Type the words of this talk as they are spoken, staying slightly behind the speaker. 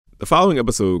The following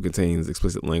episode contains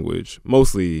explicit language,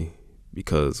 mostly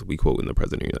because we quote in the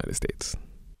President of the United States.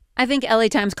 I think LA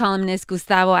Times columnist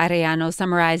Gustavo Arellano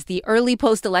summarized the early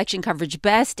post-election coverage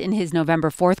best in his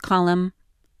November 4th column.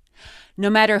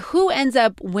 No matter who ends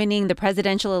up winning the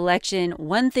presidential election,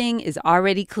 one thing is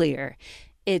already clear.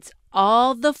 It's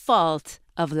all the fault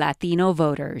of Latino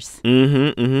voters.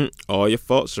 All your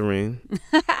fault, Shireen.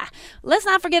 Let's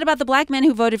not forget about the black men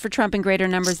who voted for Trump in greater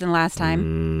numbers than last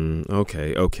time.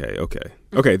 Okay,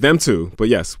 them too. But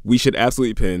yes, we should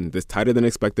absolutely pin this tighter than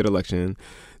expected election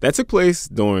that took place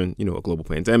during, a global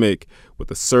pandemic with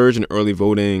a surge in early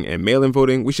voting and mail-in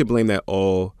voting. We should blame that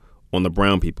all on the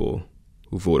brown people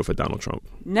who voted for Donald Trump.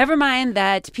 Never mind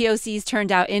that POCs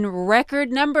turned out in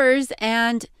record numbers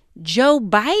and Joe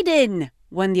Biden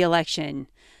won the election.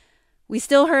 We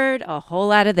still heard a whole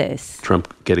lot of this.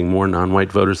 Trump getting more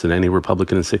non-white voters than any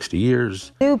Republican in 60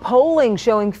 years. New polling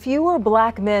showing fewer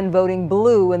black men voting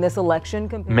blue in this election.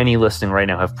 Many listening right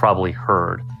now have probably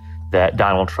heard that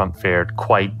Donald Trump fared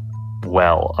quite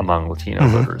well among Latino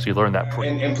voters. You learned that.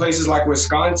 In places like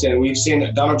Wisconsin, we've seen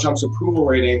that Donald Trump's approval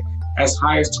rating as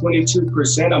high as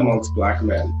 22% amongst black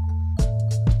men.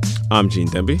 I'm Gene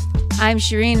Demby. I'm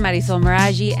Shireen Marisol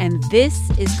Meraji, and this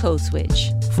is Code Switch.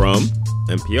 From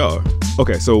NPR.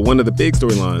 Okay, so one of the big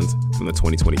storylines from the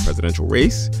 2020 presidential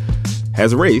race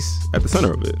has race at the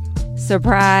center of it.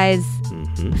 Surprise.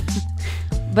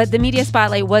 But the media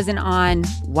spotlight wasn't on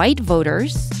white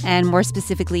voters, and more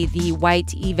specifically, the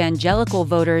white evangelical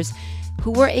voters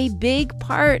who were a big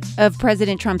part of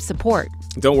President Trump's support.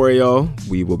 Don't worry, y'all.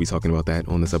 We will be talking about that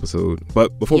on this episode.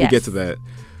 But before we get to that,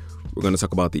 we're going to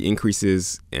talk about the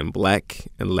increases in Black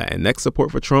and Latinx support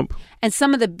for Trump. And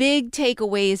some of the big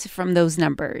takeaways from those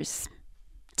numbers.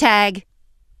 Tag,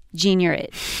 Gene, you're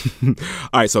it.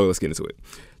 All right, so let's get into it.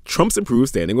 Trump's improved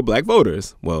standing with black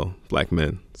voters. Well, black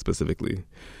men specifically.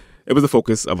 It was the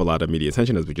focus of a lot of media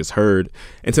attention, as we just heard.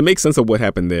 And to make sense of what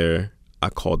happened there, I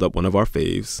called up one of our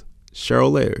faves,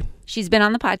 Cheryl Laird. She's been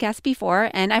on the podcast before,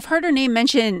 and I've heard her name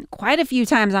mentioned quite a few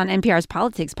times on NPR's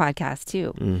Politics podcast,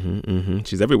 too.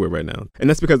 She's everywhere right now. And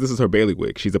that's because this is her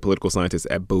bailiwick. She's a political scientist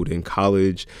at Bowdoin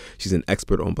College. She's an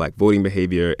expert on black voting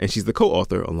behavior, and she's the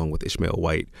co-author, along with Ishmael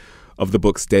White, of the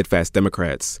book Steadfast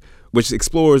Democrats, which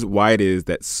explores why it is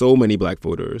that so many black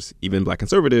voters, even black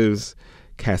conservatives,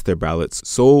 cast their ballots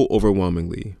so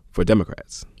overwhelmingly for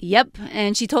Democrats. Yep.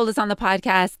 And she told us on the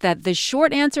podcast that the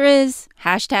short answer is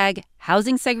hashtag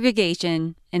housing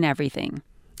segregation and everything.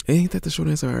 Ain't that the short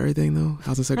answer to everything, though?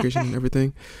 Housing segregation and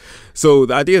everything. So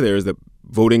the idea there is that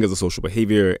voting is a social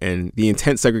behavior, and the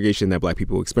intense segregation that black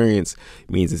people experience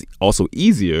means it's also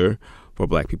easier for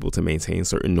black people to maintain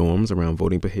certain norms around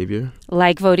voting behavior.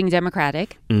 Like voting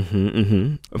Democratic.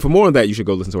 For more on that, you should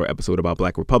go listen to our episode about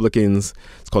black Republicans.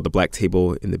 It's called The Black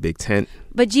Table in the Big Tent.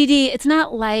 But GD, it's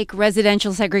not like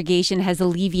residential segregation has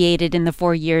alleviated in the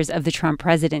 4 years of the Trump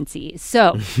presidency.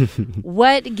 So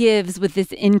what gives with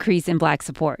this increase in black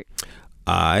support?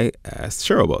 I asked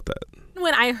Cheryl about that.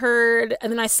 When I heard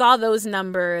and then I saw those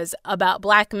numbers about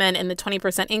black men and the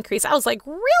 20% increase, I was like,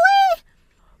 really?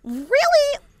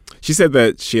 Really? She said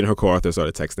that she and her co-author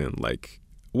started texting, like,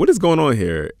 what is going on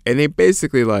here? And they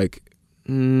basically like,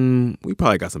 we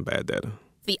probably got some bad data.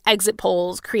 The exit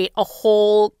polls create a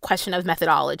whole question of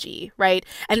methodology, right?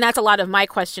 And that's a lot of my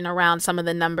question around some of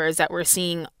the numbers that we're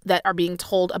seeing that are being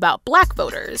told about black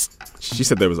voters. She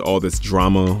said there was all this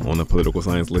drama on the political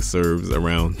science listservs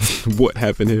around what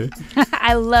happened here.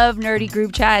 I love nerdy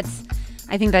group chats.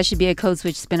 I think that should be a Code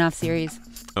Switch spinoff series.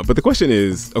 But the question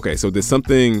is, okay, so did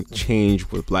something change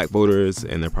with black voters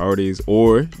and their priorities,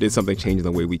 or did something change in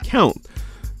the way we count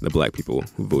the black people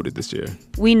who voted this year?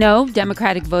 We know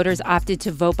Democratic voters opted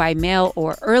to vote by mail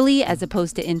or early as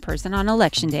opposed to in person on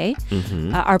Election Day.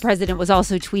 Our president was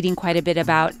also tweeting quite a bit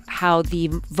about how the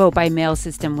vote by mail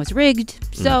system was rigged.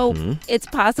 So it's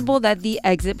possible that the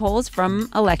exit polls from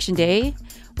Election Day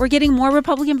were getting more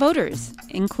Republican voters,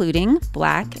 including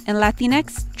Black and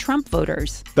Latinx Trump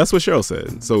voters. That's what Cheryl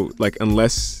said. So,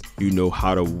 unless you know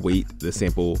how to weight the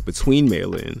sample between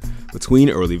mail-in, between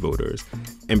early voters,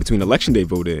 and between Election Day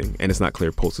voting, and it's not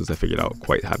clear pollsters have figured out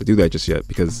quite how to do that just yet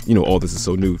because, all this is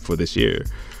so new for this year,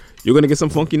 you're going to get some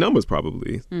funky numbers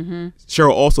probably.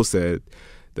 Cheryl also said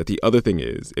that the other thing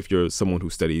is, if you're someone who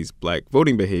studies black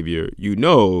voting behavior, you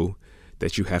know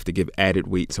that you have to give added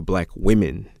weight to black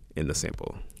women in the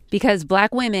sample. Because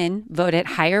black women vote at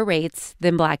higher rates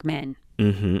than black men.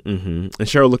 And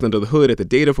Cheryl looked under the hood at the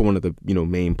data for one of the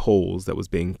main polls that was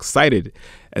being cited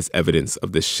as evidence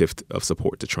of this shift of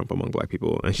support to Trump among black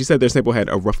people. And she said their sample had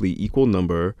a roughly equal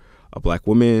number of black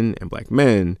women and black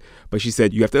men, but she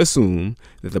said you have to assume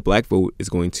that the black vote is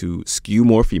going to skew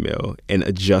more female and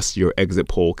adjust your exit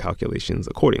poll calculations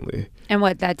accordingly. And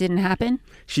what, that didn't happen?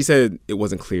 She said it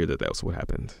wasn't clear that was what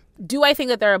happened. Do I think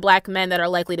that there are black men that are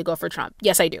likely to go for Trump?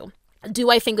 Yes, I do.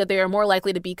 Do I think that they are more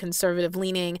likely to be conservative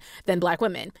leaning than black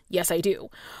women? Yes, I do.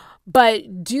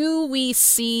 But do we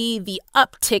see the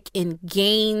uptick in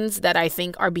gains that I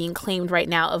think are being claimed right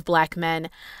now of black men?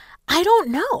 I don't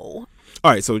know.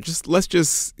 All right, so let's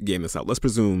just game this out. Let's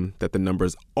presume that the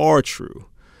numbers are true.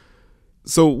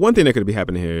 So one thing that could be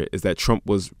happening here is that Trump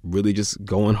was really just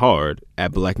going hard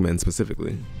at black men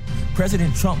specifically.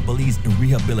 President Trump believes in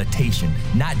rehabilitation,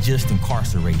 not just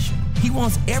incarceration. He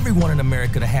wants everyone in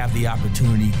America to have the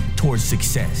opportunity towards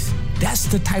success. That's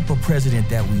the type of president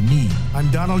that we need. I'm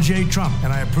Donald J. Trump,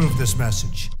 and I approve this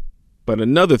message. But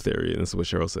another theory, and this is what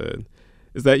Cheryl said,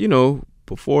 is that,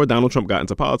 before Donald Trump got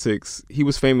into politics, he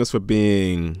was famous for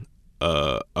being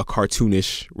a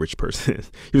cartoonish rich person.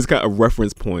 He was kind of a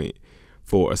reference point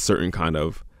for a certain kind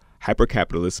of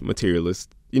hyper-capitalist,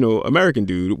 materialist, American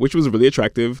dude, which was really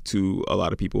attractive to a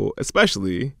lot of people,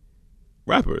 especially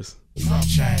rappers. Trump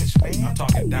change, I'm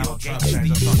talking Donald Trump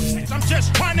change. I'm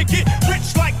just trying to get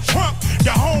rich like Trump.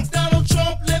 Your home Donald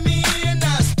Trump, let me in,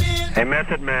 I spin. Hey,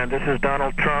 Method Man, this is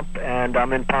Donald Trump, and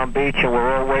I'm in Palm Beach, and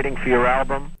we're all waiting for your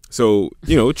album. So,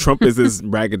 Trump is this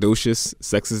braggadocious,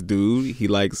 sexist dude. He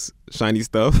likes shiny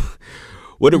stuff.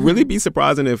 Would it really be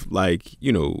surprising if,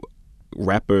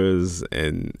 rappers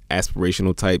and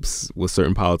aspirational types with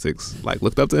certain politics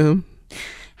looked up to him?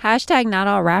 Hashtag not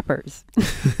all rappers.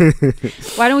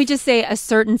 Why don't we just say a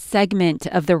certain segment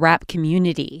of the rap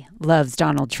community loves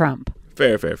Donald Trump?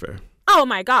 Fair. Oh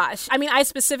my gosh. I mean, I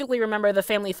specifically remember the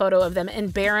family photo of them,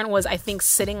 and Barron was, I think,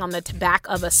 sitting on the back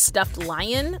of a stuffed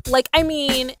lion.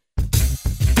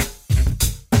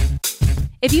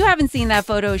 If you haven't seen that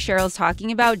photo Cheryl's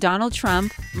talking about, Donald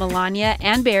Trump, Melania,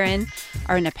 and Barron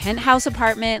are in a penthouse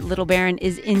apartment. Little Barron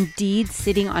is indeed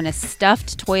sitting on a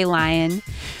stuffed toy lion.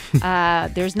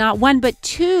 There's not one but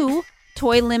two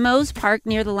toy limos parked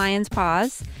near the lion's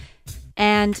paws.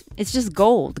 And it's just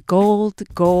gold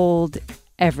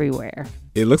everywhere.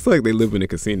 It looks like they live in a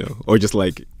casino or just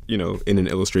in an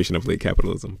illustration of late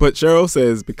capitalism. But Cheryl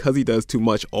says because he does too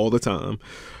much all the time,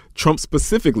 Trump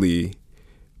specifically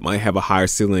might have a higher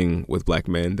ceiling with black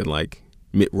men than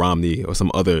Mitt Romney or some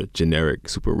other generic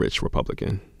super rich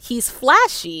Republican. He's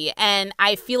flashy, and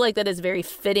I feel like that is very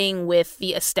fitting with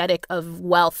the aesthetic of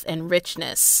wealth and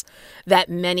richness that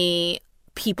many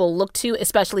people look to,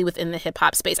 especially within the hip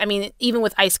hop space. I mean, even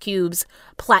with Ice Cube's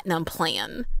Platinum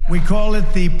Plan. We call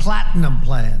it the Platinum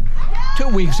Plan. 2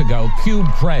 weeks ago, Cube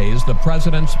praised the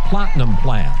president's Platinum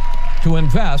Plan to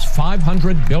invest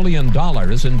 $500 billion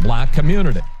in black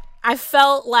community. It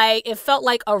felt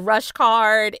like a rush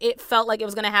card. It felt like it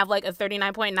was going to have a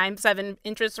 39.97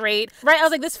 interest rate. Right? I was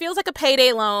like, this feels like a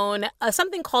payday loan.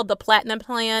 Something called the Platinum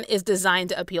Plan is designed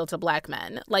to appeal to black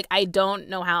men. I don't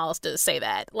know how else to say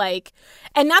that.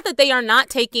 And not that they are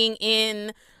not taking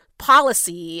in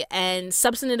policy and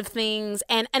substantive things.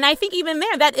 And I think even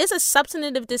there, that is a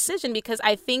substantive decision, because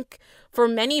I think for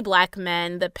many black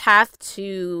men, the path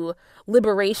to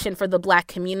liberation for the black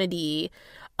community,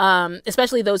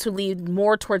 especially those who lean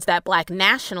more towards that black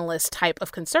nationalist type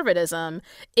of conservatism,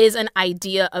 is an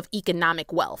idea of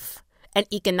economic wealth and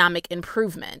economic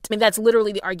improvement. I mean, that's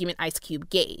literally the argument Ice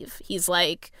Cube gave. He's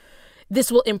like,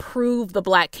 this will improve the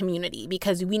black community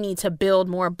because we need to build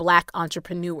more black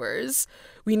entrepreneurs.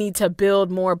 We need to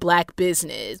build more black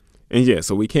business. And yeah,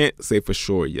 so we can't say for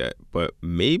sure yet, but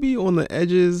maybe on the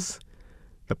edges,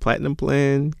 the Platinum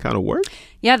Plan kind of worked?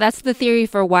 Yeah, that's the theory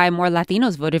for why more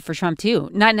Latinos voted for Trump, too.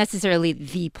 Not necessarily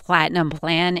the Platinum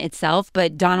Plan itself,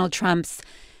 but Donald Trump's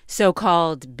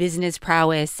so-called business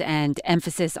prowess and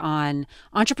emphasis on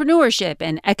entrepreneurship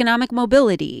and economic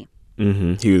mobility.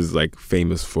 Mm-hmm. He was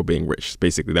famous for being rich.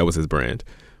 Basically, that was his brand.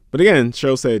 But again,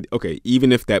 Cheryl said, okay,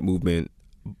 even if that movement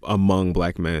among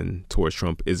black men towards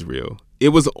Trump is real, it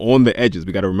was on the edges.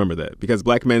 We got to remember that, because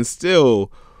black men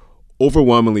still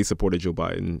overwhelmingly supported Joe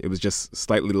Biden. It was just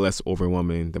slightly less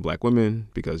overwhelming than black women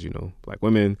because, black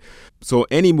women. So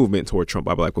any movement toward Trump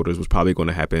by black voters was probably going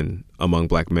to happen among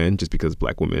black men just because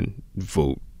black women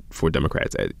vote for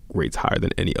Democrats at rates higher than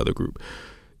any other group.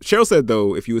 Cheryl said,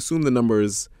 though, if you assume the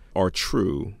numbers are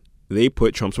true, they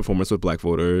put Trump's performance with black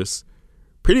voters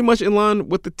pretty much in line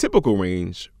with the typical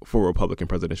range for a Republican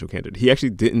presidential candidate. He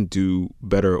actually didn't do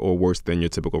better or worse than your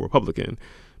typical Republican.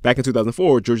 Back in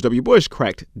 2004, George W. Bush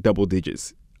cracked double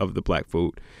digits of the black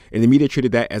vote. And the media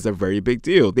treated that as a very big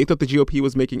deal. They thought the GOP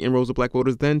was making inroads with black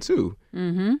voters then, too.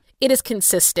 Mm-hmm. It is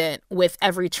consistent with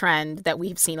every trend that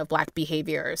we've seen of black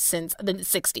behavior since the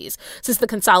 60s, since the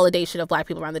consolidation of black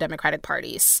people around the Democratic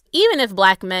parties. Even if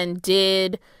black men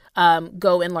did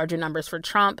go in larger numbers for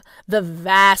Trump, the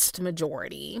vast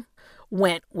majority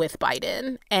went with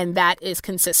Biden, and that is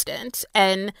consistent.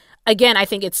 And again, I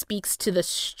think it speaks to the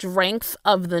strength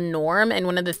of the norm. And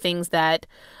one of the things that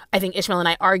I think Ishmael and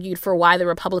I argued for why the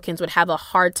Republicans would have a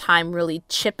hard time really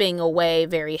chipping away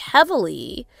very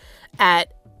heavily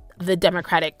at the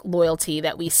Democratic loyalty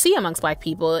that we see amongst black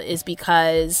people is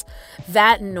because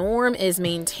that norm is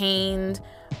maintained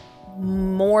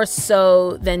more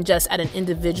so than just at an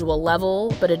individual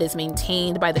level, but it is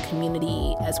maintained by the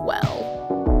community as well.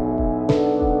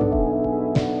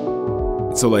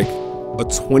 So, like, a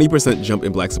 20% jump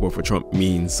in black support for Trump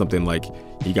means something like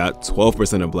he got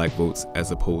 12% of black votes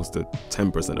as opposed to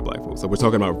 10% of black votes. So we're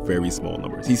talking about very small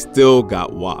numbers. He still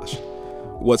got washed.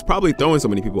 What's probably throwing so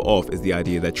many people off is the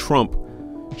idea that Trump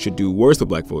should do worse with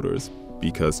black voters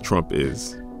because Trump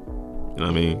is,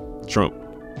 Trump.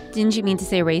 Didn't you mean to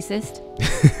say racist?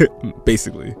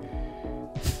 Basically.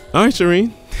 All right,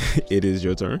 Shireen, it is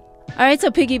your turn. All right, so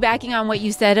piggybacking on what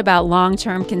you said about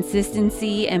long-term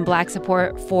consistency and black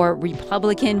support for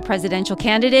Republican presidential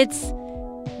candidates,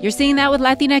 you're seeing that with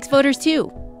Latinx voters,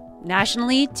 too.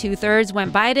 Nationally, 2/3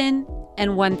 went Biden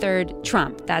and 1/3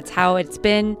 Trump. That's how it's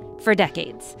been for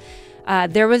decades.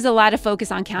 There was a lot of focus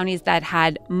on counties that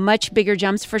had much bigger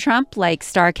jumps for Trump, like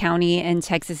Starr County in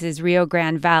Texas's Rio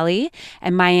Grande Valley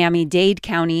and Miami-Dade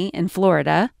County in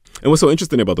Florida. And what's so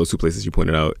interesting about those two places you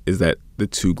pointed out is that the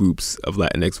two groups of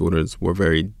Latinx voters were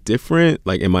very different.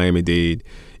 Like in Miami-Dade,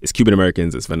 it's Cuban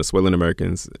Americans, it's Venezuelan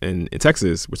Americans. And in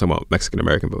Texas, we're talking about Mexican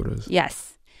American voters.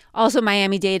 Yes. Also,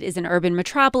 Miami-Dade is an urban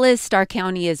metropolis. Starr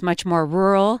County is much more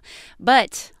rural.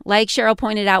 But like Cheryl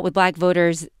pointed out with black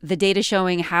voters, the data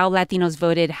showing how Latinos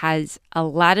voted has a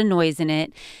lot of noise in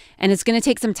it. And it's going to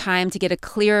take some time to get a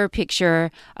clearer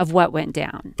picture of what went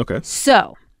down. Okay.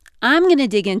 So I'm going to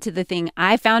dig into the thing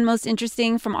I found most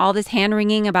interesting from all this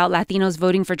hand-wringing about Latinos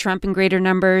voting for Trump in greater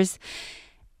numbers.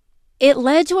 It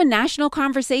led to a national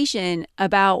conversation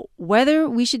about whether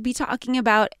we should be talking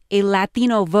about a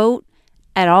Latino vote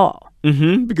at all.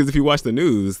 Mm-hmm. Because if you watch the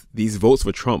news, these votes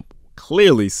for Trump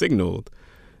clearly signaled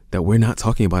that we're not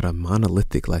talking about a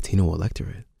monolithic Latino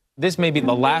electorate. This may be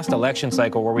the last election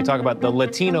cycle where we talk about the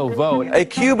Latino vote. A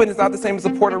Cuban is not the same as a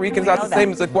Puerto Rican, it's not the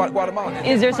same as a Guatemalan.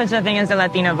 Is there such a thing as a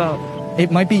Latino vote? It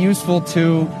might be useful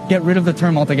to get rid of the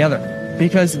term altogether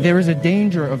because there is a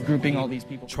danger of grouping all these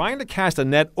people. Trying to cast a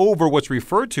net over what's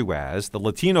referred to as the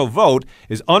Latino vote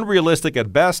is unrealistic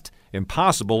at best,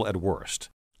 impossible at worst.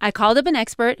 I called up an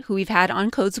expert who we've had on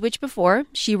Code Switch before.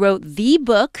 She wrote the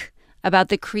book about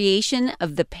the creation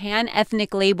of the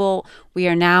pan-ethnic label we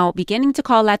are now beginning to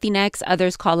call Latinx,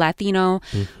 others call Latino,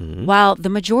 while the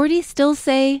majority still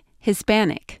say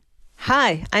Hispanic.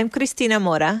 Hi, I'm Cristina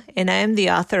Mora, and I am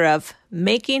the author of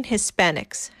Making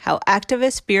Hispanics, How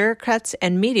Activists, Bureaucrats,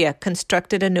 and Media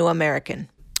Constructed a New American.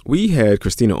 We had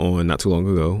Cristina on not too long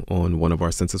ago on one of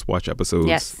our Census Watch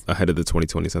episodes ahead of the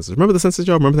 2020 census. Remember the census,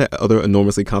 y'all? Remember that other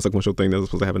enormously consequential thing that was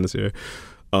supposed to happen this year?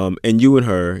 And you and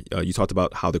her, you talked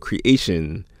about how the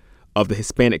creation of the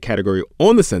Hispanic category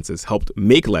on the census helped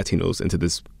make Latinos into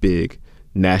this big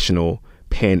national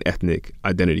pan-ethnic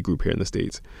identity group here in the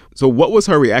States. So what was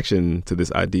her reaction to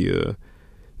this idea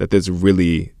that there's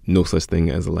really no such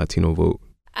thing as a Latino vote?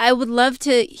 I would love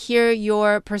to hear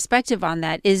your perspective on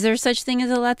that. Is there such thing as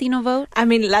a Latino vote? I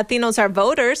mean, Latinos are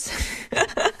voters,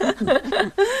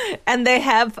 and they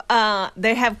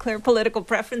have clear political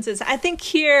preferences. I think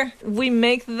here we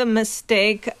make the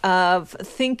mistake of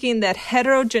thinking that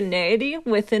heterogeneity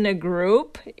within a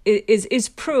group is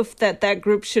proof that that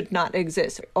group should not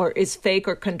exist or is fake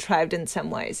or contrived in some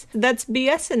ways. That's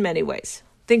BS in many ways.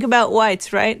 Think about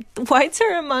whites, right? Whites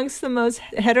are amongst the most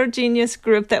heterogeneous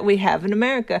group that we have in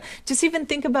America. Just even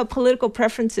think about political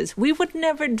preferences. We would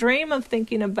never dream of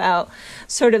thinking about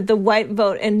sort of the white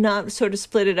vote and not sort of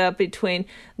split it up between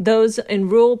those in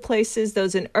rural places,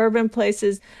 those in urban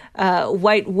places,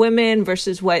 white women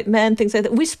versus white men, things like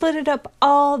that. We split it up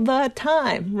all the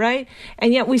time, right?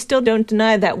 And yet we still don't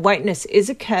deny that whiteness is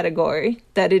a category,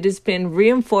 that it has been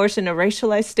reinforced in a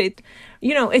racialized state.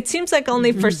 You know, it seems like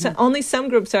only some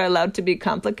groups are allowed to be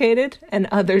complicated and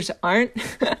others aren't.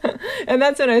 And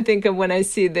that's what I think of when I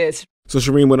see this. So,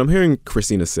 Shireen, what I'm hearing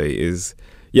Cristina say is,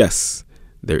 yes,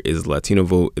 there is Latino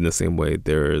vote in the same way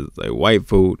there is a white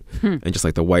vote. And just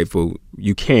like the white vote,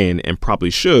 you can and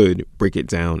probably should break it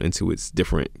down into its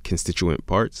different constituent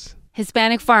parts.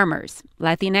 Hispanic farmers,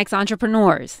 Latinx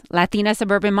entrepreneurs, Latina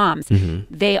suburban moms,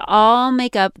 they all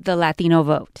make up the Latino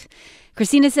vote.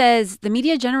 Christina says the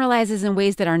media generalizes in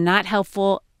ways that are not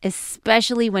helpful,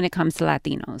 especially when it comes to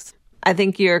Latinos. I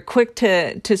think you're quick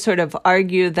to sort of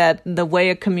argue that the way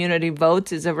a community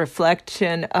votes is a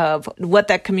reflection of what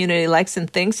that community likes and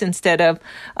thinks instead of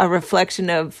a reflection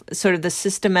of sort of the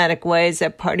systematic ways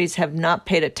that parties have not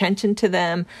paid attention to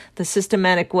them, the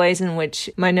systematic ways in which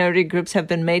minority groups have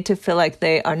been made to feel like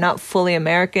they are not fully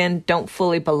American, don't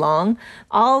fully belong.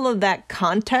 All of that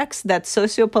context, that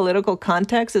socio-political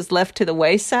context, is left to the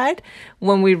wayside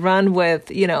when we run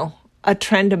with, a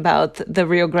trend about the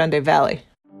Rio Grande Valley.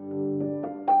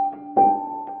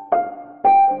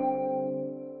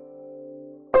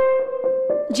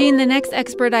 Gene, the next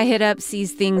expert I hit up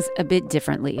sees things a bit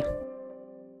differently.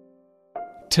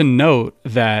 To note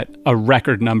that a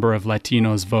record number of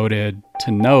Latinos voted,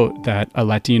 to note that a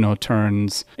Latino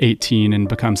turns 18 and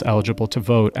becomes eligible to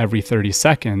vote every 30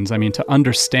 seconds, I mean, to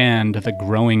understand the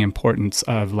growing importance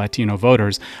of Latino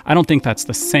voters, I don't think that's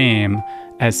the same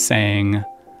as saying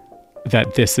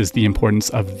that this is the importance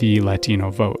of the Latino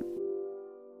vote.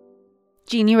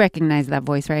 Gene, you recognize that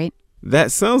voice, right?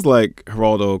 That sounds like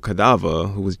Geraldo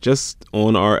Cadava, who was just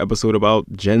on our episode about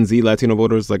Gen Z Latino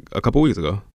voters like a couple weeks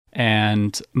ago.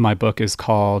 And my book is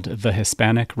called The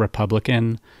Hispanic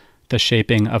Republican, The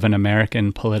Shaping of an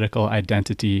American Political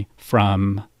Identity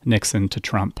from Nixon to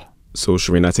Trump. So,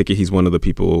 Shireen, I take it he's one of the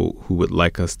people who would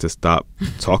like us to stop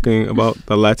talking about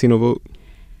the Latino vote?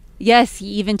 Yes, he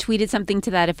even tweeted something to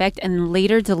that effect and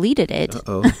later deleted it.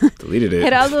 Deleted it.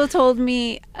 Geraldo told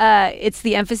me it's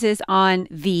the emphasis on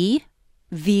the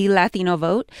Latino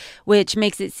vote, which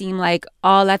makes it seem like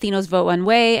all Latinos vote one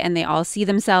way and they all see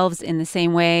themselves in the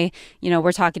same way.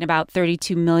 We're talking about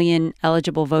 32 million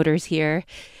eligible voters here.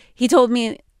 He told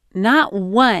me not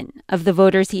one of the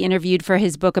voters he interviewed for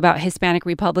his book about Hispanic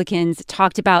Republicans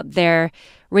talked about their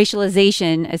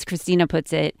racialization, as Christina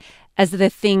puts it, as the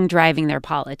thing driving their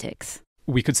politics.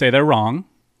 We could say they're wrong.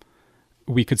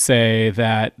 We could say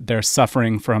that they're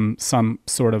suffering from some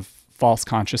sort of false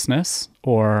consciousness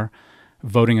or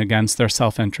voting against their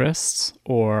self-interests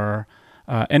or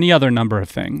any other number of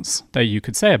things that you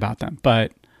could say about them.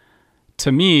 But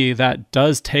to me, that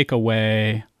does take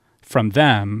away from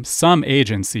them some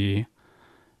agency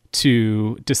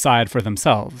to decide for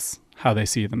themselves how they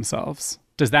see themselves.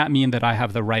 Does that mean that I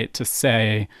have the right to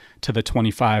say to the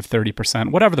 25,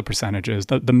 30%, whatever the percentage is,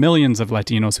 the millions of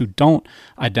Latinos who don't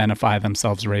identify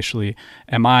themselves racially,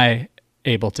 am I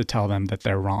able to tell them that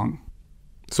they're wrong?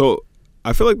 So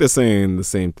I feel like they're saying the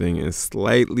same thing in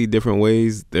slightly different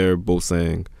ways. They're both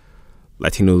saying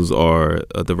Latinos are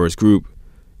a diverse group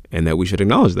and that we should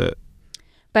acknowledge that.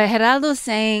 But Geraldo's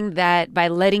saying that by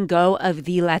letting go of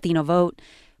the Latino vote,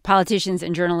 politicians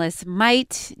and journalists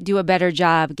might do a better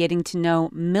job getting to know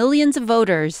millions of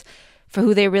voters for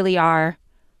who they really are,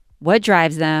 what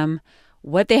drives them,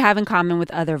 what they have in common with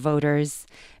other voters.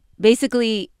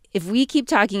 Basically, if we keep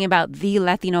talking about the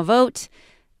Latino vote,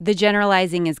 the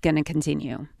generalizing is going to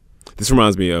continue. This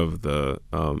reminds me of the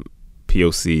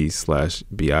POC/BIPOC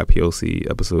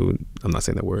episode. I'm not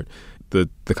saying that word. The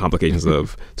complications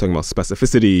of talking about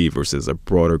specificity versus a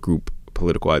broader group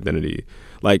political identity.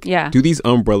 Do these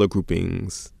umbrella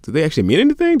groupings, do they actually mean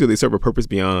anything? Do they serve a purpose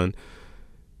beyond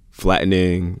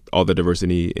flattening all the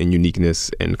diversity and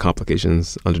uniqueness and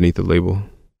complications underneath the label?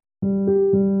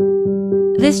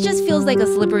 This just feels like a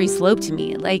slippery slope to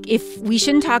me. Like, if we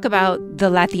shouldn't talk about the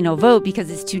Latino vote because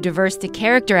it's too diverse to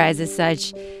characterize as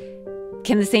such,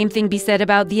 can the same thing be said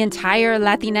about the entire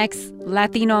Latinx,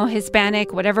 Latino,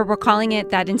 Hispanic, whatever we're calling it,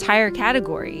 that entire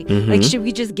category? Like, should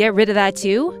we just get rid of that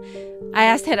too? I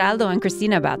asked Geraldo and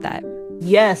Christina about that.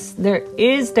 Yes, there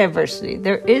is diversity.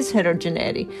 There is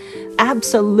heterogeneity.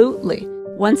 Absolutely.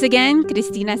 Once again,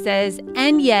 Christina says,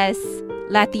 and yes,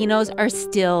 Latinos are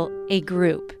still a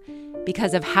group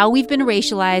because of how we've been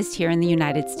racialized here in the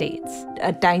United States.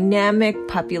 A dynamic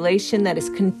population that is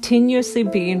continuously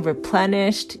being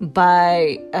replenished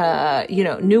by,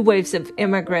 new waves of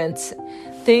immigrants.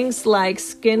 Things like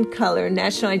skin color,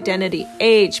 national identity,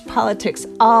 age, politics,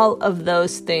 all of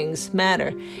those things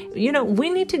matter. We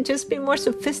need to just be more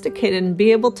sophisticated and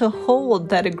be able to hold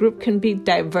that a group can be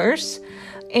diverse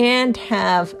and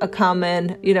have a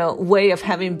common, way of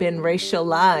having been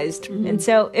racialized. And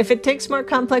so if it takes more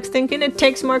complex thinking, it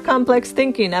takes more complex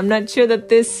thinking. I'm not sure that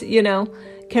this,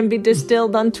 can be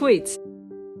distilled on tweets.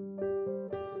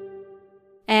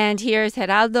 And here's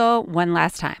Geraldo one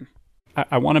last time.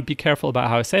 I want to be careful about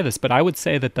how I say this, but I would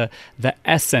say that the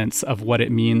essence of what it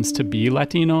means to be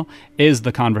Latino is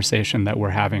the conversation that we're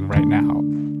having right now.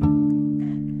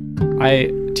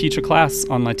 I teach a class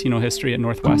on Latino history at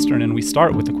Northwestern, and we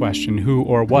start with the question, who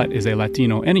or what is a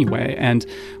Latino anyway? And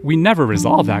we never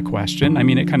resolve that question. I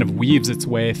mean, it kind of weaves its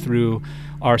way through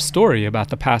our story about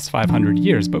the past 500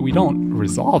 years, but we don't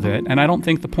resolve it. And I don't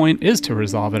think the point is to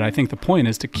resolve it. I think the point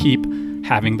is to keep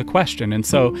having the question. And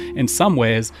so in some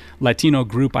ways, Latino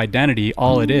group identity,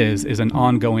 all it is an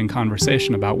ongoing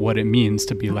conversation about what it means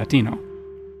to be Latino.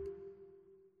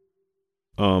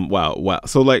 Wow.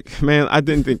 So, like, man, I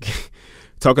didn't think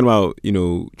talking about,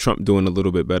 Trump doing a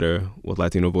little bit better with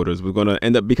Latino voters was going to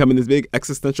end up becoming this big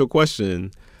existential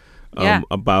question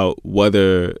about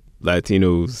whether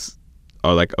Latinos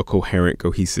are like a coherent,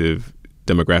 cohesive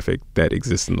demographic that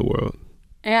exists in the world.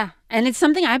 Yeah. And it's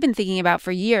something I've been thinking about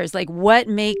for years. Like, what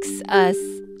makes us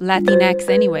Latinx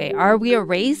anyway? Are we a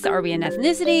race? Are we an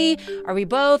ethnicity? Are we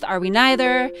both? Are we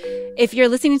neither? If you're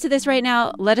listening to this right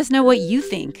now, let us know what you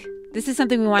think. This is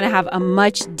something we want to have a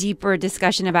much deeper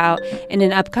discussion about in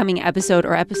an upcoming episode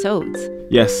or episodes.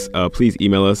 Yes, please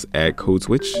email us at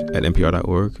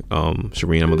codeswitch@npr.org.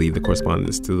 Shireen, I'm going to leave the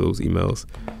correspondence to those emails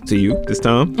to you this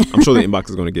time. I'm sure the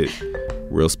inbox is going to get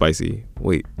real spicy.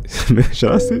 Wait,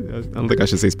 should I say? I don't think I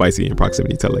should say spicy in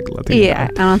proximity to like Latino. Yeah,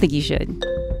 I don't think you should.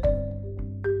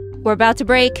 We're about to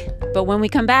break, but when we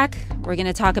come back, we're going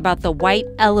to talk about the white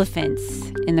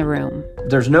elephants in the room.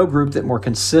 There's no group that more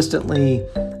consistently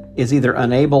is either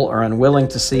unable or unwilling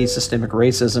to see systemic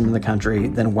racism in the country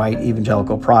than white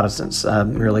evangelical Protestants,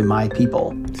 really my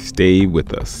people. Stay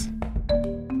with us.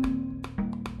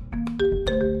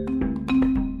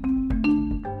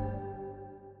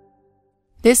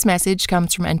 This message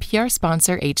comes from NPR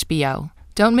sponsor HBO.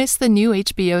 Don't miss the new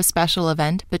HBO special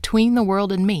event, Between the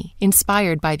World and Me,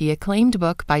 inspired by the acclaimed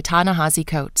book by Ta-Nehisi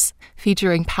Coates,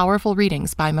 featuring powerful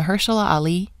readings by Mahershala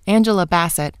Ali, Angela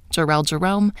Bassett, Jarrell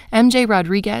Jerome, MJ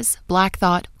Rodriguez, Black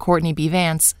Thought, Courtney B.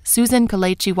 Vance, Susan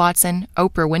Kelechi Watson,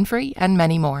 Oprah Winfrey, and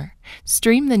many more.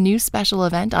 Stream the new special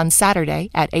event on Saturday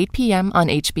at 8 p.m. on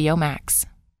HBO Max.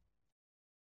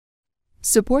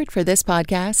 Support for this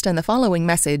podcast and the following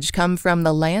message come from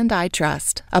The Land I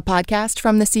Trust, a podcast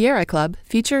from the Sierra Club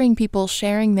featuring people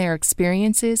sharing their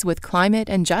experiences with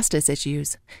climate and justice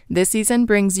issues. This season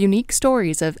brings unique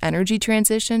stories of energy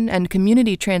transition and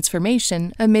community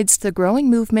transformation amidst the growing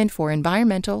movement for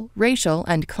environmental, racial,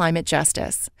 and climate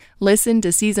justice. Listen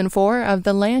to Season 4 of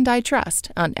The Land I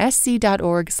Trust on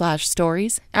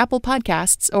sc.org/stories, Apple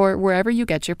Podcasts, or wherever you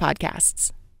get your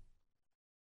podcasts.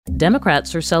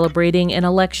 Democrats are celebrating an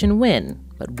election win,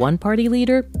 but one party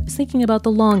leader is thinking about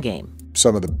the long game.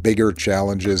 Some of the bigger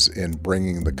challenges in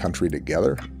bringing the country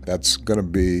together, that's going to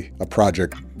be a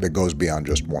project that goes beyond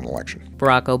just one election.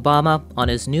 Barack Obama on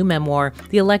his new memoir,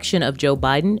 The Election of Joe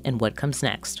Biden and What Comes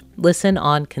Next. Listen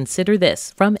on Consider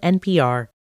This from NPR.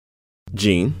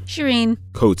 Gene. Shireen.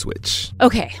 Code Switch.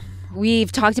 Okay.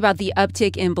 We've talked about the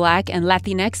uptick in Black and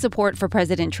Latinx support for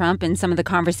President Trump and some of the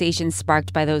conversations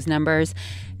sparked by those numbers.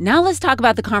 Now let's talk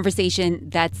about the conversation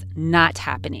that's not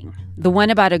happening. The one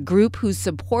about a group whose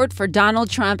support for Donald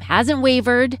Trump hasn't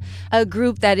wavered, a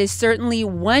group that is certainly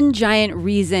one giant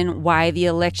reason why the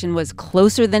election was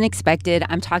closer than expected.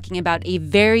 I'm talking about a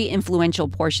very influential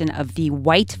portion of the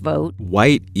white vote.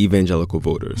 White evangelical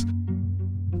voters.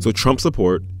 So Trump's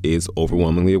support is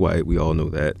overwhelmingly white. We all know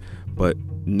that. But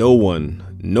no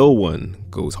one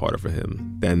goes harder for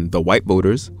him than the white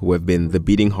voters who have been the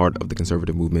beating heart of the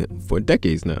conservative movement for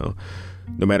decades now.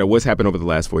 No matter what's happened over the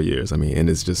last 4 years, and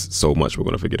it's just so much, we're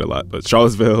going to forget a lot. But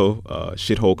Charlottesville,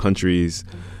 shithole countries,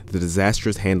 the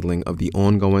disastrous handling of the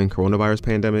ongoing coronavirus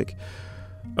pandemic,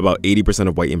 about 80%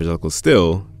 of white evangelicals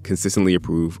still consistently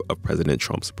approve of President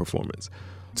Trump's performance.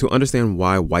 To understand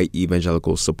why white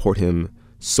evangelicals support him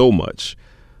so much,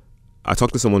 I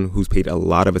talked to someone who's paid a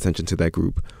lot of attention to that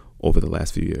group over the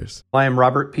last few years. I am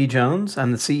Robert P. Jones.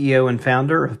 I'm the CEO and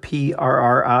founder of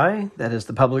PRRI, that is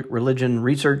the Public Religion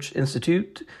Research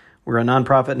Institute. We're a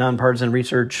nonprofit, nonpartisan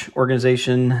research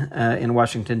organization in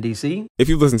Washington, D.C. If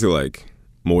you've listened to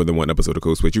more than one episode of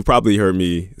Code Switch, you've probably heard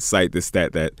me cite this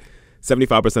stat that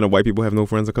 75% of white people have no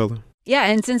friends of color. Yeah,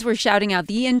 and since we're shouting out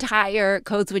the entire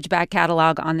Code Switch back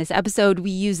catalog on this episode,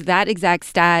 we use that exact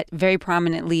stat very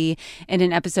prominently in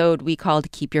an episode we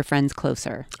called Keep Your Friends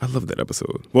Closer. I love that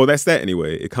episode. Well, that stat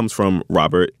anyway, it comes from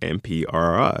Robert and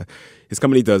PRRI. His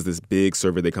company does this big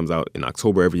survey that comes out in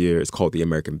October every year. It's called the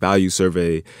American Value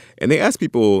Survey. And they ask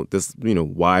people this,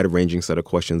 wide-ranging set of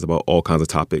questions about all kinds of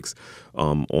topics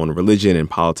on religion and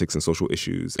politics and social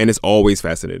issues. And it's always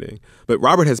fascinating. But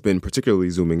Robert has been particularly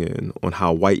zooming in on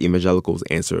how white evangelicals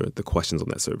answer the questions on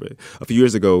that survey. A few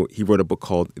years ago, he wrote a book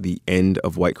called The End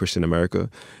of White Christian America.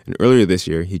 And earlier this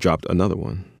year, he dropped another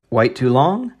one. White too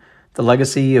long? The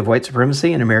Legacy of White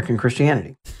Supremacy in American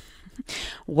Christianity.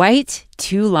 White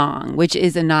Too Long, which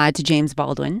is a nod to James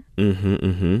Baldwin.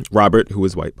 Robert, who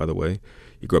is white, by the way,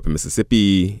 he grew up in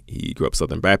Mississippi. He grew up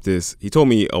Southern Baptist. He told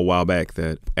me a while back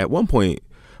that at one point,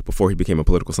 before he became a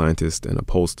political scientist and a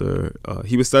pollster,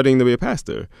 he was studying to be a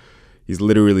pastor. He's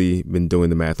literally been doing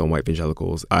the math on white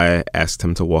evangelicals. I asked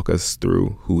him to walk us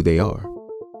through who they are.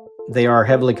 They are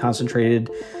heavily concentrated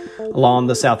along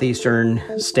the southeastern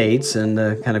states and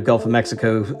the kind of Gulf of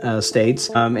Mexico states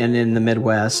and in the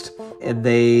Midwest.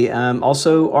 They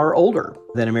also are older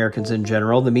than Americans in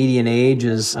general. The median age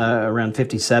is around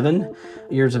 57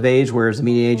 years of age, whereas the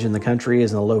median age in the country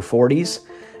is in the low 40s.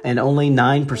 And only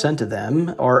 9% of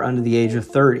them are under the age of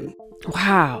 30.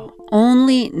 Wow.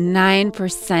 Only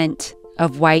 9%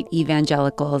 of white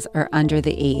evangelicals are under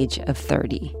the age of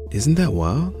 30. Isn't that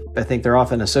wild? I think they're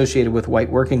often associated with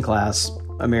white working class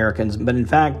Americans, but in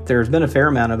fact, there's been a fair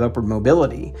amount of upward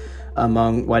mobility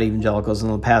among white evangelicals in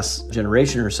the past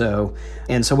generation or so.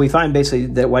 And so we find basically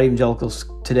that white evangelicals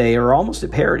today are almost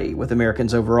at parity with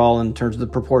Americans overall in terms of the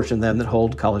proportion of them that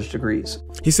hold college degrees.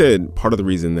 He said part of the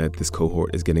reason that this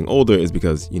cohort is getting older is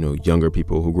because, younger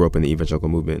people who grew up in the evangelical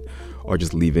movement are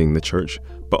just leaving the church.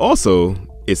 But also,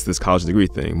 it's this college degree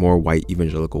thing. More white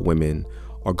evangelical women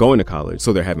are going to college,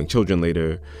 so they're having children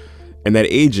later. And that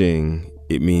aging,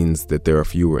 it means that there are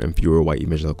fewer and fewer white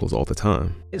evangelicals all the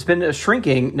time. It's been a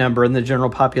shrinking number in the general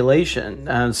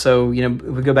population. So, if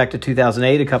we go back to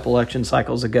 2008, a couple election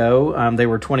cycles ago, they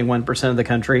were 21% of the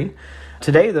country.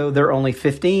 Today, though, they're only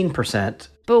 15%.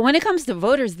 But when it comes to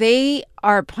voters, they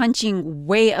are punching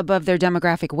way above their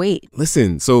demographic weight.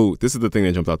 Listen, so this is the thing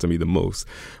that jumped out to me the most.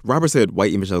 Robert said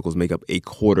white evangelicals make up a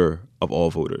quarter of all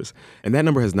voters. And that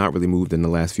number has not really moved in the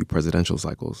last few presidential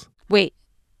cycles. Wait,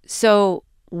 so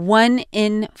 1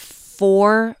 in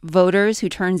 4 voters who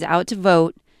turns out to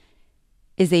vote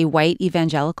is a white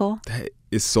evangelical? That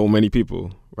is so many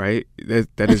people, right?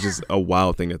 That is just a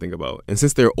wild thing to think about. And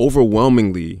since they're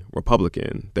overwhelmingly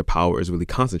Republican, their power is really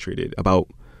concentrated. About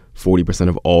 40%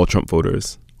 of all Trump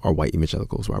voters are white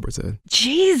evangelicals, Robert said.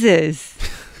 Jesus.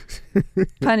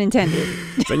 Pun intended.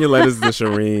 Send your letters to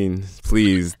Shireen,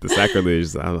 please. The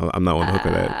sacrilege, I'm not on the hook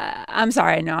of that. I'm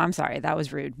sorry. That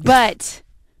was rude. But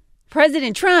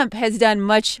President Trump has done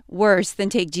much worse than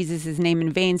take Jesus' name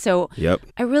in vain. So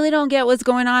I really don't get what's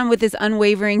going on with this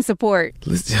unwavering support.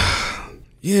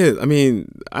 Yeah,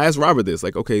 I asked Robert this,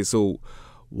 okay, so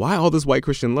why all this white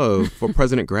Christian love for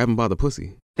President grab him by the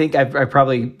pussy? I think I've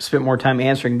probably spent more time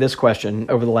answering this question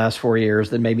over the last 4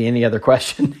 years than maybe any other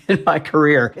question in my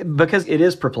career, because it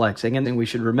is perplexing. And then we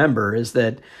should remember is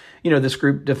that, this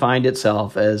group defined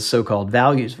itself as so-called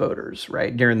values voters,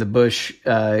 right, during the Bush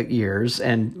years,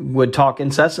 and would talk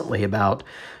incessantly about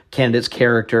candidates'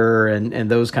 character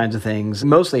and those kinds of things,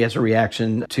 mostly as a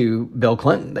reaction to Bill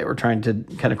Clinton. They were trying to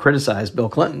kind of criticize Bill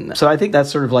Clinton. So I think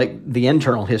that's sort of like the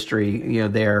internal history,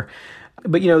 there.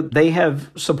 But, they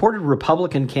have supported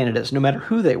Republican candidates, no matter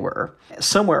who they were,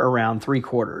 somewhere around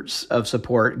 3/4 of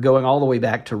support, going all the way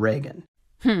back to Reagan.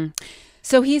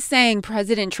 So he's saying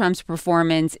President Trump's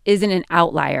performance isn't an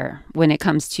outlier when it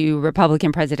comes to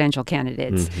Republican presidential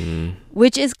candidates,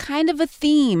 which is kind of a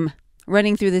theme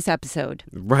running through this episode.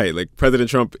 Right. President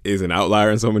Trump is an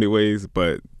outlier in so many ways,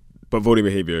 but voting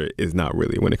behavior is not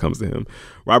really when it comes to him.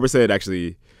 Robert said,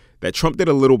 actually, that Trump did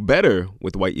a little better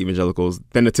with white evangelicals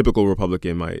than a typical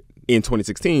Republican might. In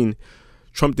 2016,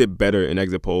 Trump did better in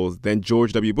exit polls than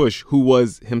George W. Bush, who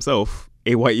was himself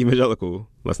a white evangelical.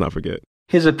 Let's not forget.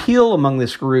 His appeal among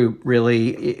this group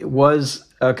really was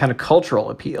a kind of cultural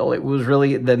appeal. It was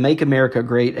really the Make America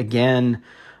Great Again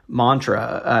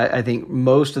mantra. I think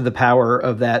most of the power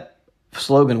of that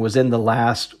slogan was in the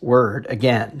last word,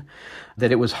 again,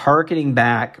 that it was hearkening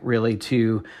back really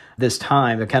to this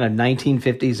time, the kind of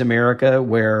 1950s America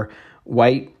where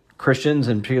white Christians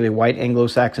and particularly white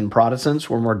Anglo-Saxon Protestants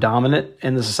were more dominant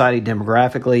in the society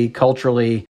demographically,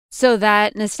 culturally. So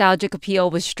that nostalgic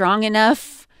appeal was strong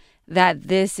enough that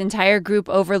this entire group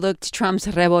overlooked Trump's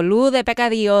revolú de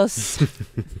pecadillos.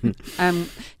 I'm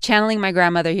channeling my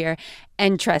grandmother here.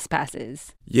 And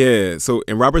trespasses. Yeah. So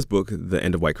in Robert's book, The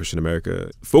End of White Christian America,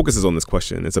 focuses on this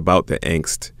question. It's about the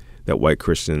angst that white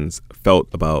Christians felt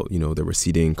about, the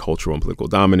receding cultural and political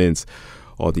dominance,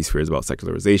 all these fears about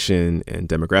secularization and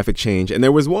demographic change. And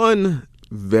there was one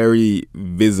very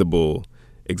visible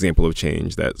example of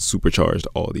change that supercharged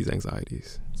all these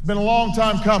anxieties. It's been a long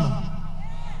time coming.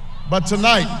 But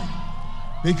tonight,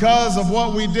 because of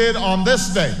what we did on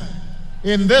this day,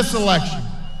 in this election,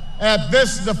 at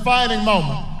this defining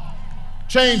moment,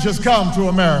 change has come to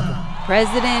America.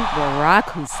 President Barack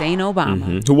Hussein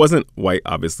Obama. Who wasn't white,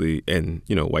 obviously, and,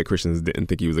 white Christians didn't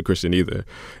think he was a Christian either.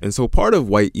 And so part of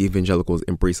white evangelicals'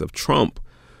 embrace of Trump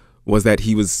was that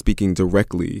he was speaking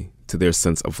directly to their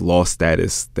sense of lost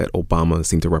status that Obama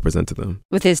seemed to represent to them.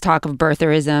 With his talk of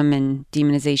birtherism and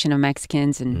demonization of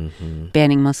Mexicans and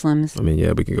banning Muslims. I mean,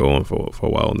 yeah, we can go on for a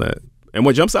while on that. And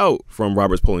what jumps out from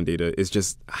Robert's polling data is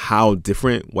just how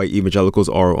different white evangelicals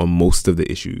are on most of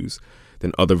the issues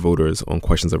than other voters on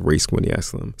questions of race when he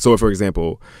asks them. So, for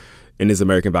example, in his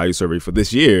American Value Survey for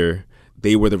this year,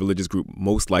 they were the religious group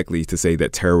most likely to say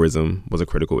that terrorism was a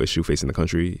critical issue facing the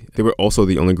country. They were also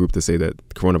the only group to say that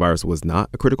coronavirus was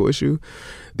not a critical issue.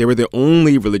 They were the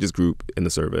only religious group in the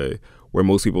survey where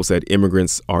most people said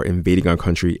immigrants are invading our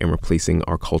country and replacing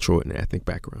our cultural and ethnic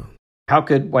background. How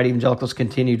could white evangelicals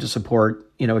continue to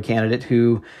support, a candidate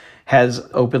who has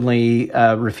openly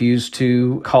refused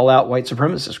to call out white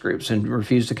supremacist groups and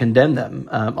refused to condemn them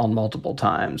on multiple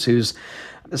times, who's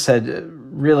said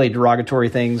really derogatory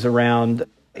things around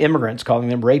immigrants, calling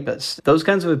them rapists? Those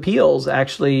kinds of appeals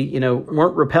actually,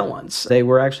 weren't repellents. They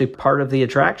were actually part of the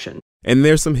attraction. And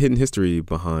there's some hidden history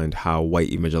behind how white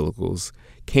evangelicals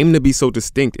came to be so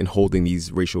distinct in holding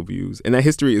these racial views. And that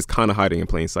history is kind of hiding in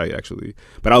plain sight, actually.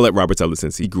 But I'll let Robert tell it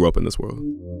since he grew up in this world.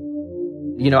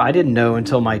 I didn't know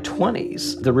until my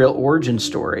 20s the real origin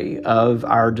story of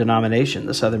our denomination,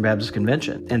 the Southern Baptist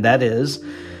Convention. And that is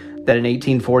that in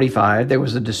 1845, there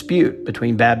was a dispute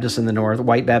between Baptists in the North,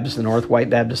 white Baptists in the North, white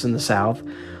Baptists in the South,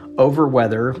 over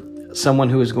whether someone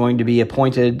who was going to be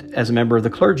appointed as a member of the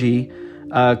clergy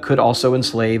could also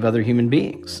enslave other human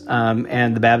beings.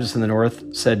 And the Baptists in the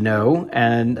North said no,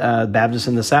 and Baptists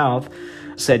in the South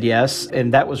said yes.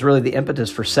 And that was really the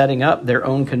impetus for setting up their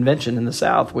own convention in the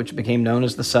South, which became known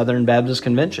as the Southern Baptist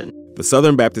Convention. The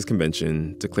Southern Baptist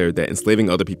Convention declared that enslaving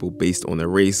other people based on their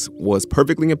race was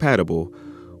perfectly compatible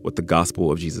with the gospel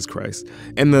of Jesus Christ.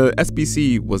 And the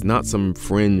SBC was not some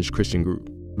fringe Christian group.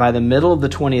 By the middle of the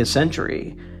 20th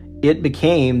century, it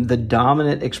became the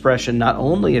dominant expression not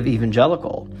only of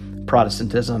evangelical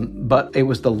Protestantism, but it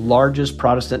was the largest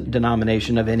Protestant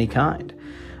denomination of any kind.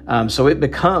 So it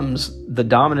becomes the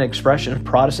dominant expression of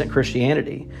Protestant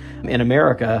Christianity in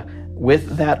America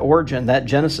with that origin, that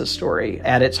Genesis story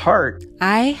at its heart.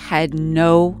 I had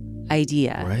no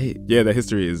idea. Right. Yeah, that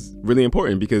history is really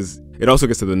important because it also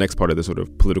gets to the next part of the sort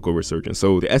of political resurgence.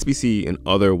 So the SBC and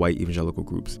other white evangelical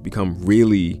groups become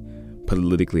really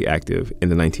politically active in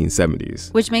the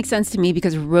 1970s. Which makes sense to me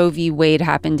because Roe v. Wade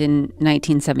happened in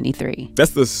 1973.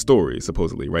 That's the story,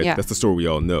 supposedly, right? Yeah. That's the story we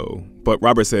all know. But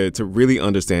Robert said to really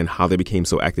understand how they became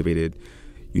so activated,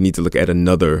 you need to look at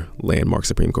another landmark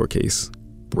Supreme Court case,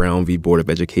 Brown v. Board of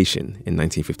Education in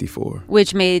 1954.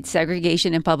 Which made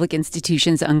segregation in public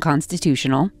institutions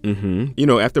unconstitutional.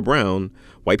 After Brown,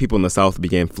 white people in the South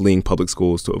began fleeing public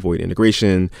schools to avoid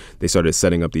integration. They started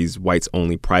setting up these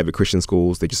whites-only private Christian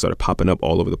schools. They just started popping up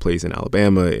all over the place in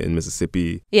Alabama, in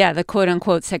Mississippi. Yeah, the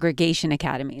quote-unquote segregation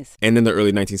academies. And in the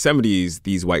early 1970s,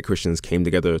 these white Christians came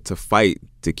together to fight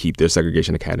to keep their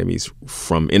segregation academies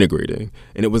from integrating.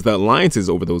 And it was the alliances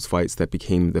over those fights that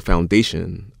became the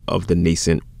foundation of the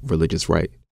nascent religious right.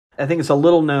 I think it's a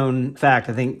little-known fact.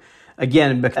 I think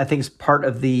it's part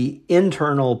of the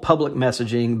internal public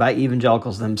messaging by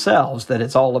evangelicals themselves that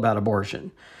it's all about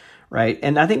abortion, right?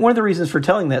 And I think one of the reasons for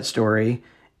telling that story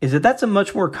is that that's a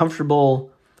much more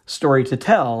comfortable story to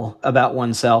tell about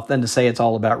oneself than to say it's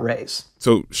all about race.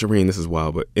 So, Shireen, this is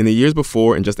wild, but in the years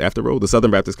before and just after Roe, the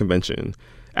Southern Baptist Convention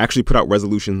actually put out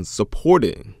resolutions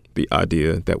supporting the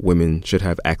idea that women should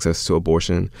have access to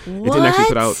abortion. What? It didn't actually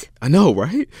put out, I know,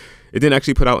 right? It didn't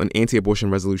actually put out an anti-abortion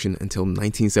resolution until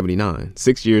 1979,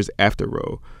 6 years after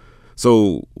Roe.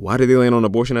 So why did they land on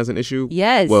abortion as an issue?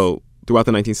 Yes. Well, throughout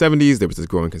the 1970s, there was this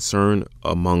growing concern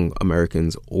among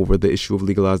Americans over the issue of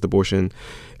legalized abortion.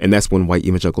 And that's when white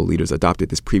evangelical leaders adopted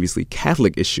this previously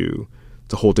Catholic issue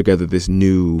to hold together this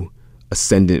new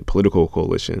ascendant political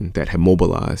coalition that had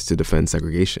mobilized to defend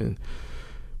segregation.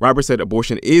 Robert said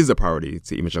abortion is a priority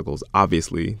to evangelicals,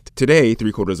 obviously. Today,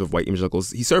 3/4 of white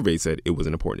evangelicals he surveyed said it was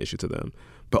an important issue to them.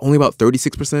 But only about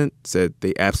 36% said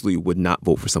they absolutely would not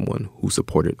vote for someone who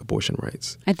supported abortion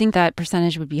rights. I think that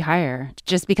percentage would be higher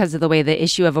just because of the way the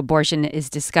issue of abortion is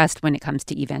discussed when it comes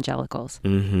to evangelicals.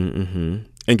 And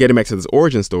getting back to this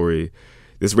origin story,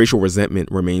 this racial resentment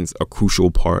remains a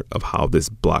crucial part of how this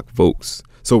bloc votes.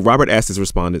 So Robert asked his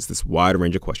respondents this wide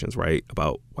range of questions, right?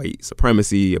 About white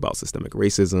supremacy, about systemic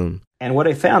racism. And what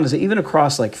I found is that even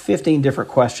across like 15 different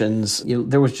questions,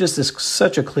 there was just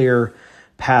such a clear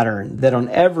pattern that on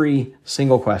every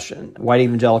single question, white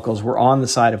evangelicals were on the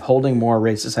side of holding more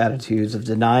racist attitudes, of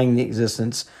denying the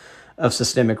existence of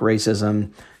systemic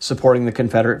racism, supporting the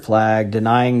Confederate flag,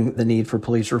 denying the need for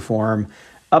police reform,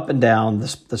 up and down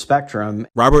the spectrum.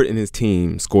 Robert and his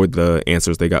team scored the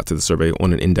answers they got to the survey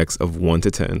on an index of 1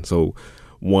 to 10. So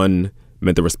 1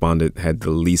 meant the respondent had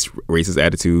the least racist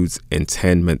attitudes, and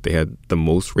 10 meant they had the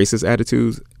most racist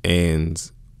attitudes. And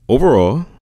overall,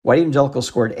 white evangelicals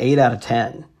scored 8 out of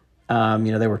 10.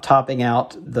 They were topping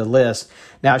out the list.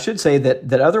 Now, I should say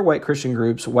that other white Christian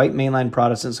groups, white mainline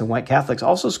Protestants and white Catholics,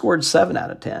 also scored 7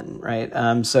 out of 10,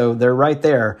 right? So they're right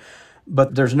there.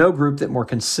 But there's no group that more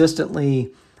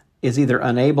consistently is either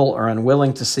unable or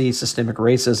unwilling to see systemic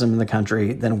racism in the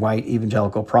country than white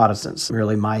evangelical Protestants,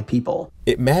 really my people.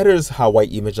 It matters how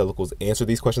white evangelicals answer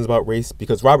these questions about race,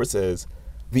 because Robert says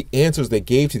the answers they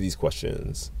gave to these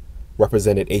questions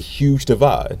represented a huge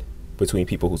divide between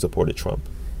people who supported Trump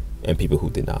and people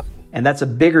who did not. And that's a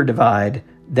bigger divide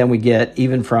than we get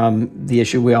even from the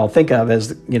issue we all think of as,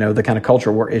 the kind of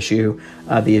culture war issue,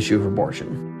 the issue of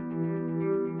abortion.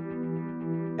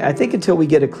 I think until we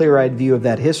get a clear-eyed view of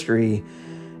that history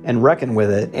and reckon with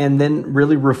it, and then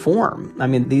really reform. I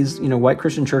mean, these, white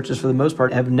Christian churches, for the most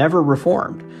part, have never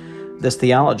reformed this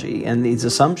theology and these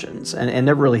assumptions, and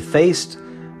never really faced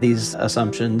these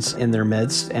assumptions in their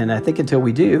midst. And I think until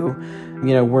we do,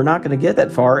 we're not going to get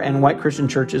that far, and white Christian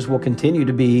churches will continue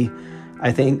to be,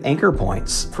 I think, anchor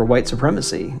points for white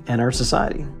supremacy in our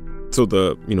society. So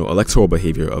the, electoral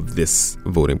behavior of this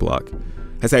voting bloc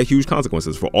has had huge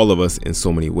consequences for all of us in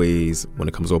so many ways, when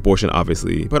it comes to abortion,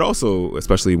 obviously, but also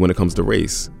especially when it comes to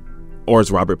race. Or as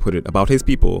Robert put it about his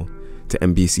people to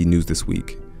NBC News this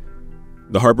week,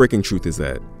 the heartbreaking truth is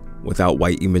that without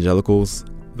white evangelicals,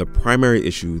 the primary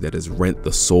issue that has rent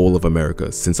the soul of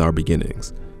America since our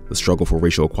beginnings, the struggle for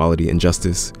racial equality and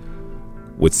justice,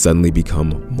 would suddenly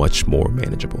become much more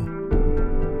manageable.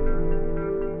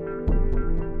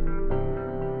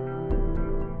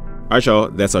 All right, y'all,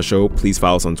 that's our show. Please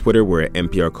follow us on Twitter. We're at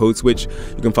NPR Code Switch.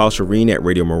 You can follow Shireen at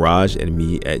Radio Mirage and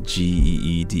me at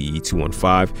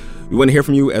GEEDE215. We want to hear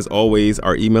from you. As always,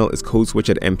 our email is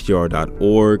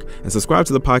codeswitch@npr.org. And subscribe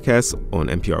to the podcast on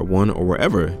NPR One or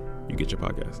wherever you get your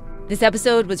podcasts. This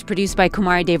episode was produced by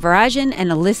Kumari Devarajan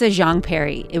and Alyssa Zhang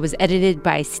Perry. It was edited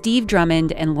by Steve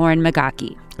Drummond and Lauren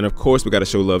Magaki. And of course, we got to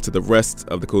show love to the rest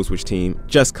of the Code Switch team: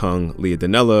 Jess Kung, Leah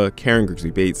Danella, Karen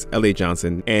Grigsby Bates, L.A.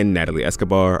 Johnson, and Natalie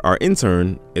Escobar. Our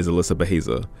intern is Alyssa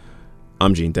Baheza.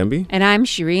 I'm Gene Demby. And I'm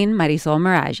Shireen Marisol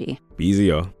Meraji. Be easy,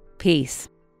 y'all. Peace.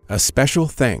 A special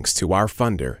thanks to our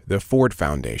funder, the Ford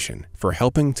Foundation, for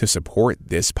helping to support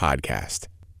this podcast.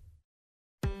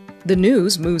 The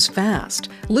news moves fast.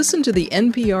 Listen to the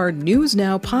NPR News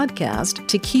Now podcast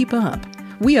to keep up.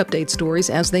 We update stories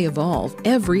as they evolve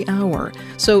every hour.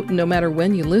 So no matter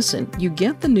when you listen, you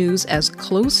get the news as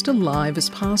close to live as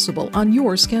possible on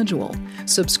your schedule.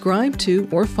 Subscribe to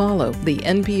or follow the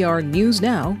NPR News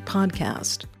Now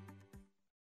podcast.